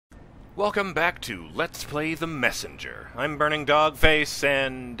Welcome back to Let's Play The Messenger. I'm BurningDogFace,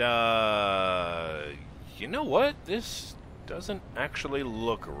 and, you know what? This doesn't actually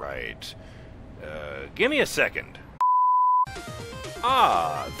look right. Give me a second.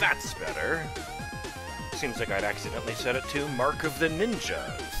 Ah, that's better. Seems like I'd accidentally set it to Mark of the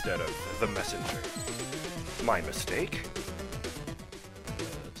Ninja instead of The Messenger. My mistake.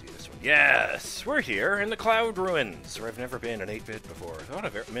 Let's see this one. Yes! We're here in the Cloud Ruins, where I've never been in 8-bit before. A lot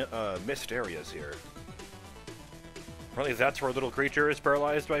of missed areas here. Apparently that's where a little creature is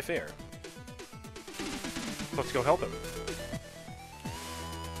paralyzed by fear. Let's go help him.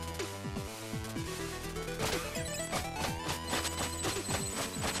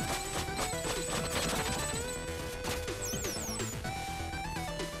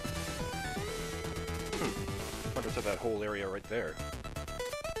 Wonder what's at that whole area right there.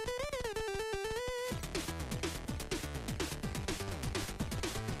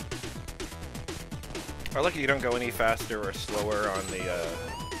 I like you don't go any faster or slower on the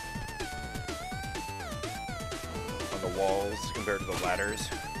walls compared to the ladders.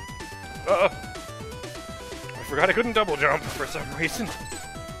 I forgot I couldn't double jump for some reason.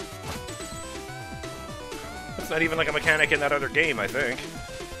 It's not even like a mechanic in that other game, I think.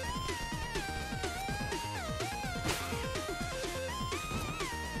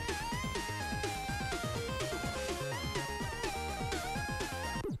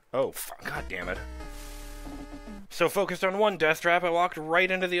 Oh, fuck, god damn it. So focused on one death trap, I walked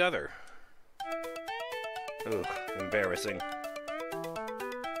right into the other. Ugh, embarrassing.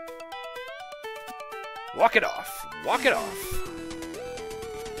 Walk it off. Walk it off.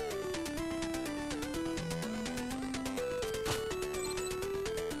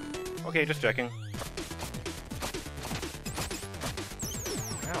 Okay, just checking.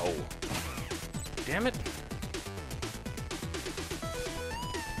 Ow. Damn it.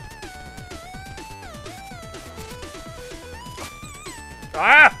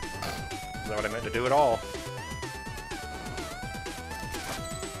 Ah! Is that what I meant to do at all?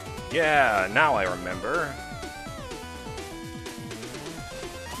 Yeah, now I remember.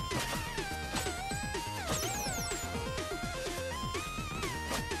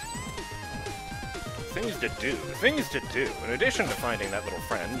 Things to do. Things to do. In addition to finding that little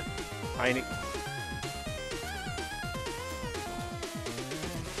friend, I need...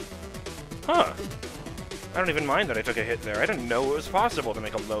 Huh. I don't even mind that I took a hit there. I didn't know it was possible to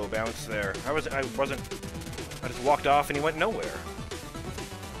make a low bounce there. I just walked off and he went nowhere.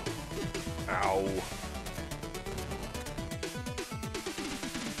 Ow.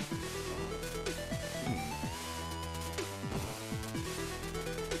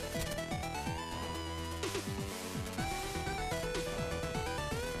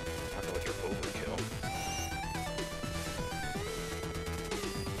 Talk about your overkill.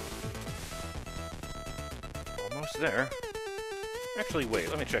 Almost there. Actually, wait,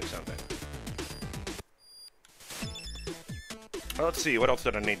 let me check something. Well, let's see, what else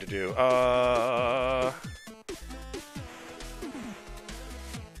did I need to do? Oh,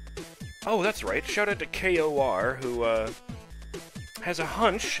 that's right. Shout out to KOR, who, has a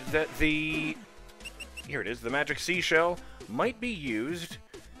hunch that the... Here it is, the magic seashell might be used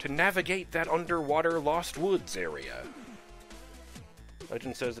to navigate that underwater Lost Woods area.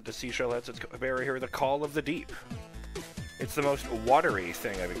 Legend says that the seashell has its barrier, the Call of the Deep. It's the most watery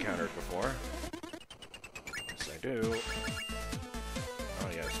thing I've encountered before. Yes, I do. Oh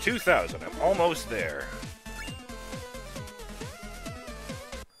yes, 2,000. I'm almost there.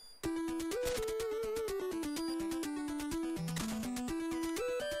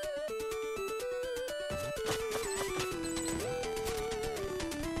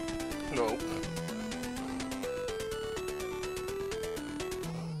 No.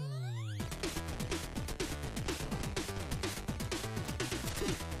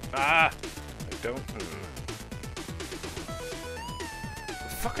 Ah! I don't... The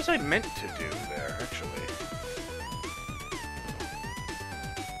fuck was I meant to do there, actually?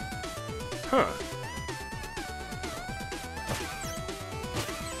 Huh.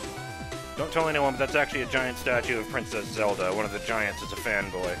 Don't tell anyone, but that's actually a giant statue of Princess Zelda. One of the giants is a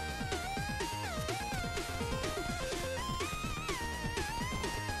fanboy.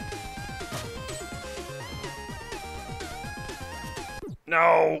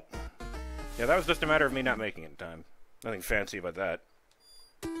 No! Yeah, that was just a matter of me not making it in time. Nothing fancy about that.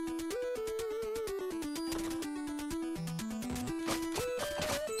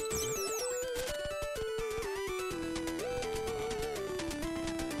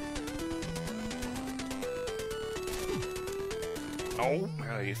 Oh,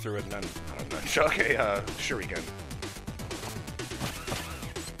 he threw a shuriken.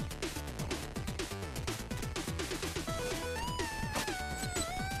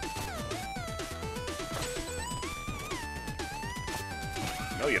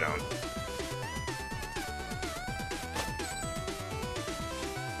 No, you don't.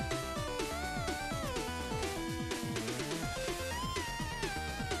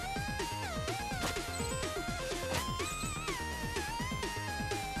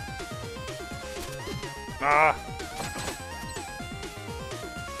 Ah!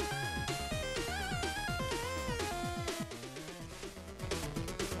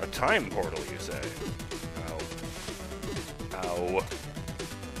 A time portal, you say? Ow. Ow.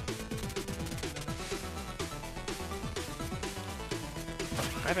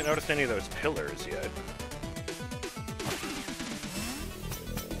 I haven't noticed any of those pillars yet.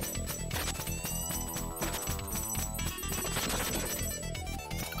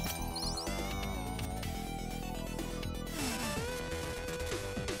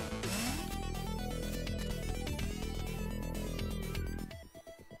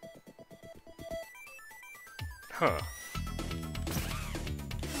 Huh.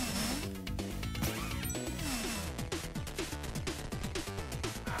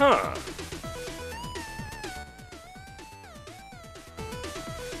 Huh.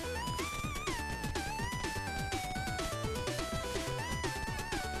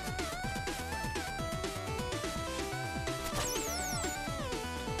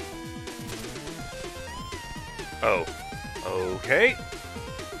 Oh. Okay.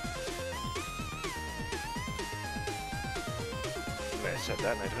 I said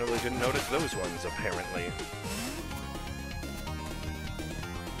that and I totally didn't notice those ones, apparently.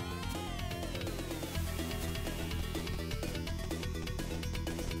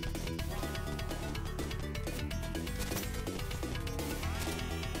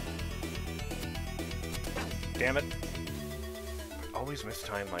 Damn it. Always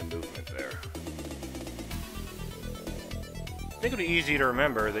mistime my movement there. I think it would be easy to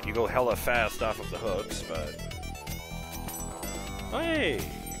remember that you go hella fast off of the hooks, but... Oh, hey!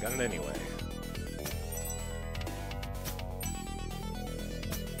 You got it anyway.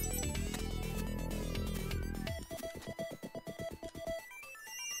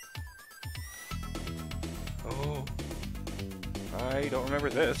 Oh. I don't remember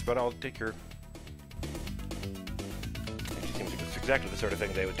this, but I'll take your... It seems like it's exactly the sort of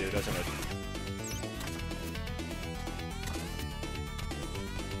thing they would do, doesn't it?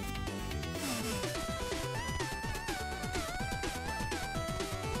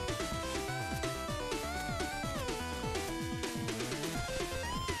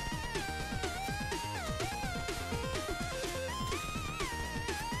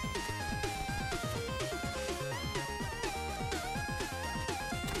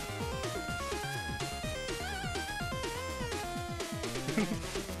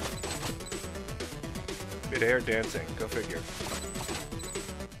 Mid-air dancing. Go figure.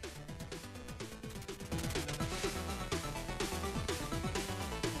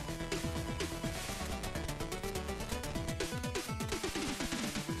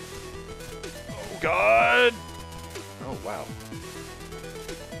 Oh, God! Oh, wow.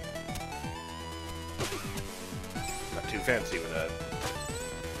 Not too fancy with that.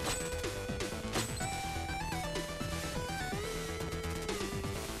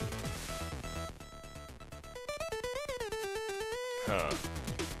 Huh.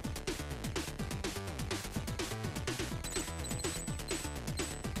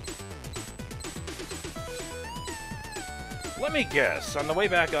 Let me guess. On the way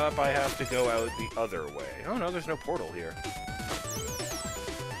back up, I have to go out the other way. Oh no, there's no portal here.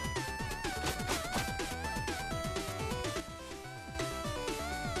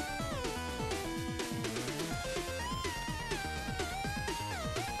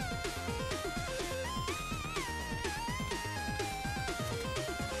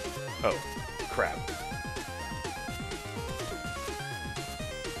 Oh, crap.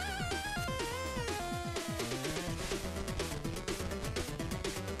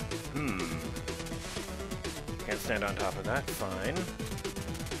 Can't stand on top of that, fine.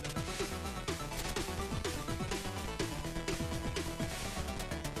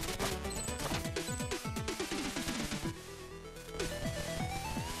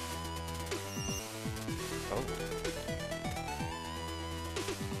 Oh.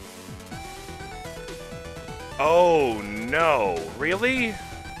 Oh, no. Really?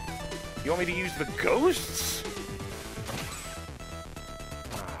 You want me to use the ghosts?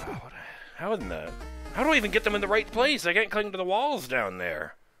 How in the... How do I even get them in the right place? I can't cling to the walls down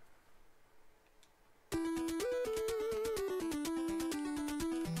there. Oh,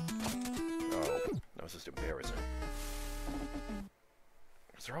 that was just embarrassing.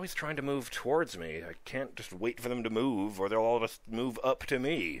 They're always trying to move towards me. I can't just wait for them to move, or they'll all just move up to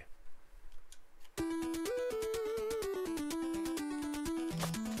me.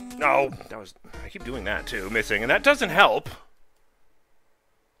 No, I keep doing that too, missing, and that doesn't help.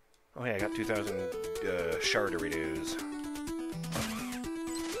 Oh yeah, I got 2,000 Sharderidos.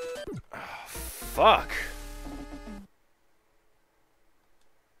 Oh, fuck.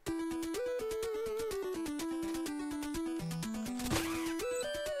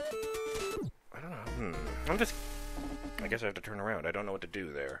 I don't know. I guess I have to turn around. I don't know what to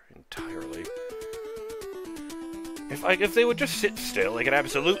do there entirely. If they would just sit still, they could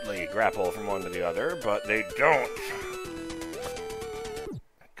absolutely grapple from one to the other, but they don't.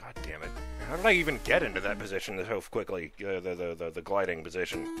 God damn it. How did I even get into that position so quickly? The gliding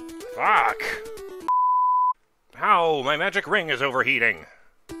position. Fuck! How? My magic ring is overheating!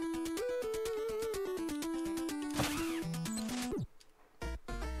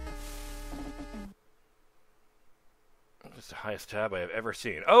 That's the highest tab I have ever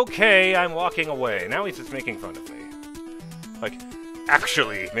seen. Okay, I'm walking away. Now he's just making fun of me. Like,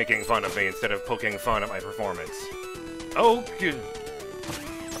 actually making fun of me instead of poking fun at my performance. Oh,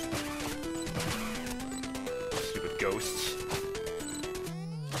 stupid ghosts.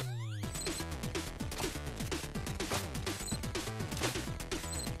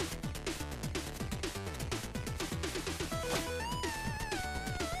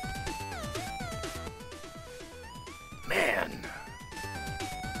 Man.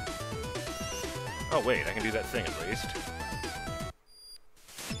 Oh, wait, I can do that thing at least.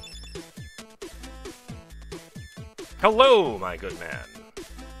 Hello, my good man.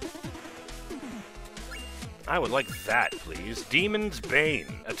 I would like that, please. Demon's Bane.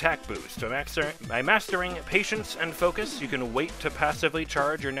 Attack boost. By mastering patience and focus, you can wait to passively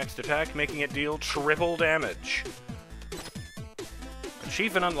charge your next attack, making it deal triple damage.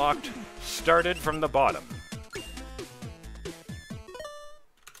 Achievement unlocked. Started from the bottom.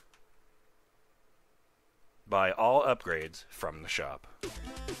 Buy all upgrades from the shop.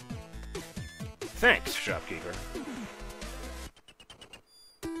 Thanks, shopkeeper.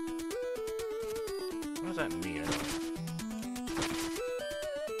 What does that mean?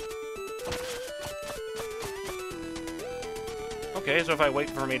 Okay, so if I wait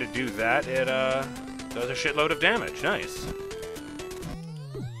for me to do that, it, does a shitload of damage. Nice.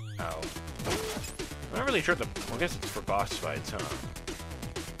 Ow. I'm not really sure well, I guess it's for boss fights, huh?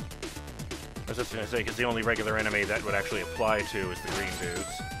 I was just gonna say, because the only regular enemy that would actually apply to is the green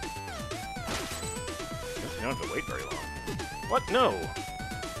dudes. You don't have to wait very long. What? No!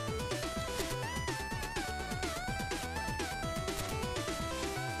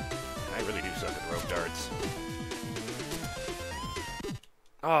 I really do suck at rope darts.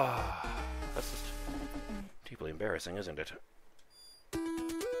 Ah, that's just deeply embarrassing, isn't it?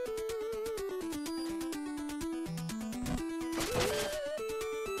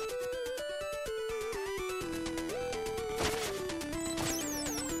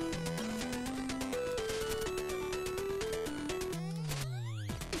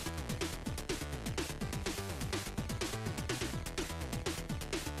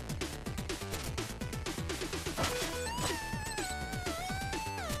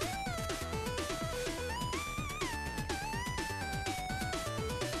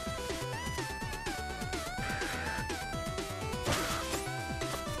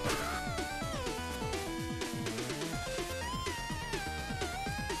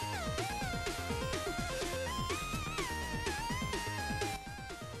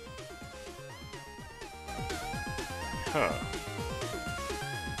 Huh.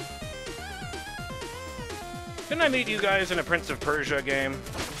 Didn't I meet you guys in a Prince of Persia game?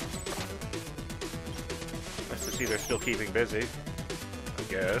 Nice to see they're still keeping busy. I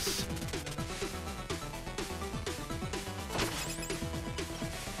guess.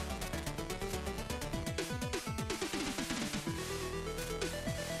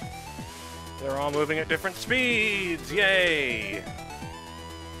 They're all moving at different speeds! Yay!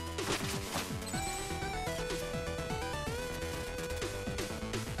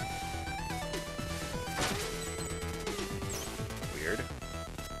 Weird.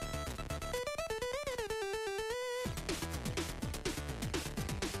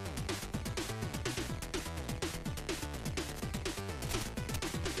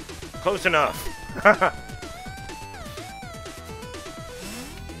 Close enough!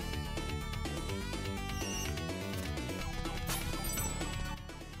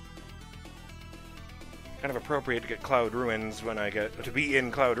 Kind of appropriate to get Cloud Ruins when I get to be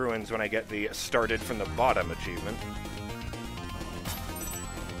in Cloud Ruins when I get the started from the bottom achievement.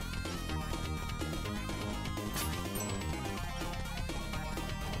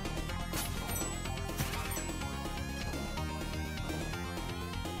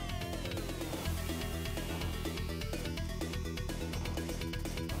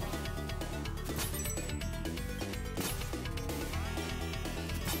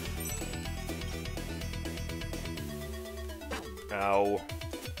 Ow.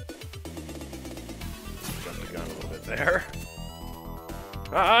 Jumped the gun a little bit there.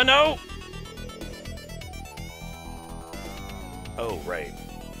 Ah, no! Oh, right.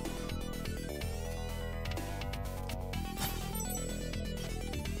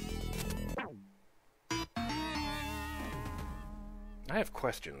 I have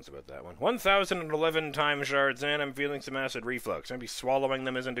questions about that one. 1,011 time shards in, I'm feeling some acid reflux. Maybe swallowing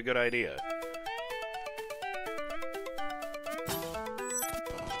them isn't a good idea.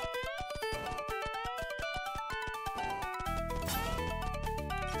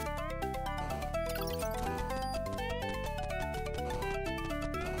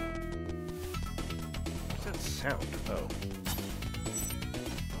 What's that sound? Oh.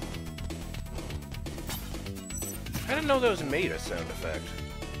 I didn't know those made a sound effect.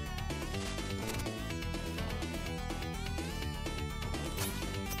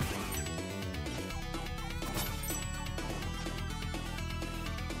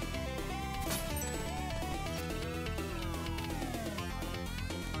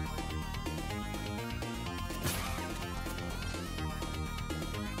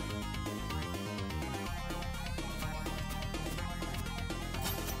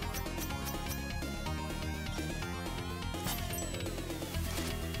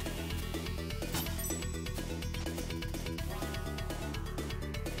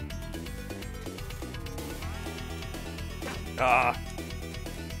 Ah.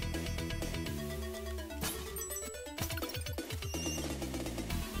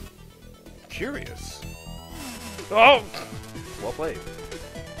 Curious. Oh! Well played.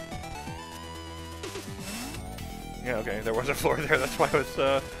 Yeah, okay, there was a floor there, that's why I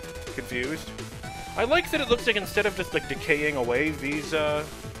was, confused. I like that it looks like instead of just, like, decaying away, these,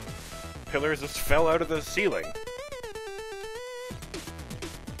 pillars just fell out of the ceiling.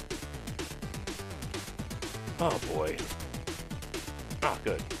 Oh, boy. Oh,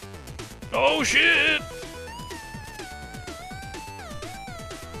 good. Oh, shit!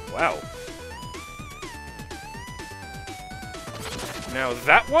 Wow. Now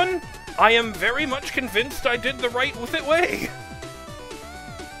that one, I am very much convinced I did the right with it way.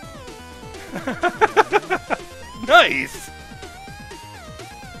 Nice!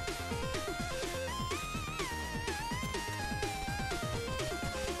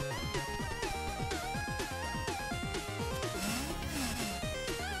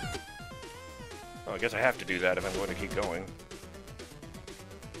 Oh, I guess I have to do that if I'm going to keep going.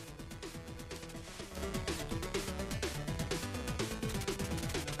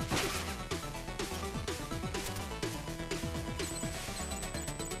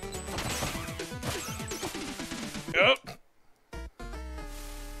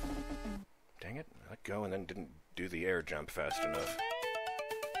 Dang it, I let go and then didn't do the air jump fast enough.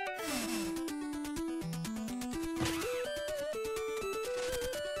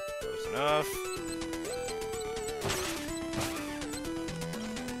 Close enough.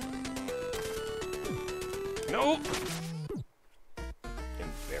 No!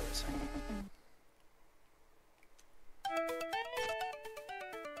 Embarrassing.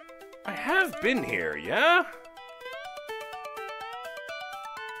 I have been here, yeah?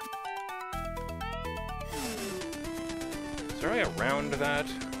 Is there a way around that?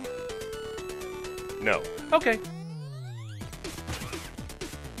 No. Okay.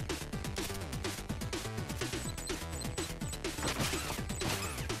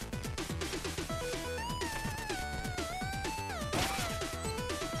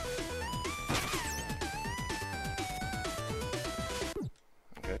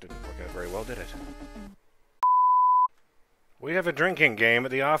 Okay, it didn't work out very well, did it? We have a drinking game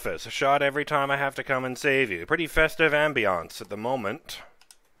at the office. A shot every time I have to come and save you. Pretty festive ambiance at the moment.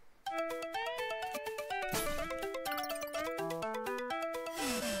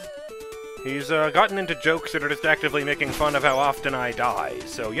 He's gotten into jokes that are just actively making fun of how often I die.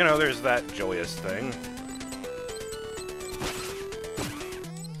 So, you know, there's that joyous thing.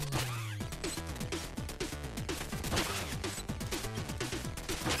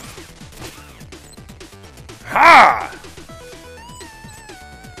 Ha!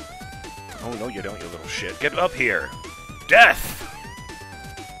 Oh, no, you don't, you little shit. Get up here. Death!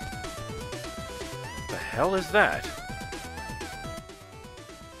 The hell is that?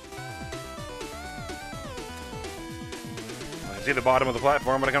 I can see the bottom of the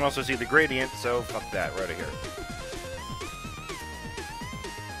platform, but I can also see the gradient, so fuck that, right here.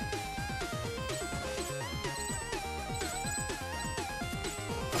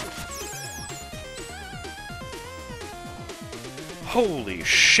 Holy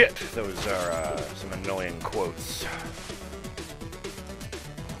shit, those are some annoying quotes.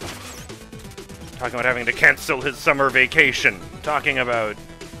 Talking about having to cancel his summer vacation. Talking about,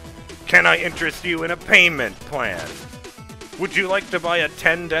 can I interest you in a payment plan? Would you like to buy a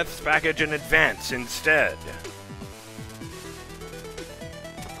 10 deaths package in advance instead?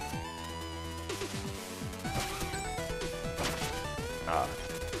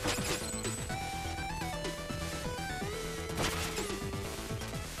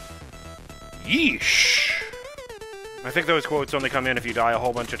 Yeesh! I think those quotes only come in if you die a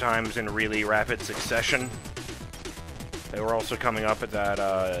whole bunch of times in really rapid succession. They were also coming up at that,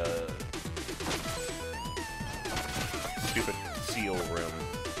 stupid seal room.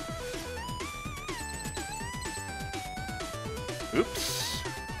 Oops.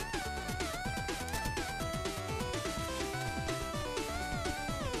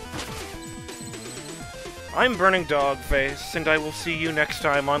 I'm BurningDogFace, and I will see you next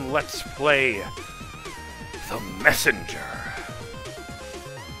time on Let's Play The Messenger.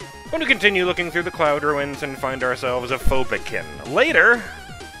 We're going to continue looking through the cloud ruins and find ourselves a Phobekin. Later!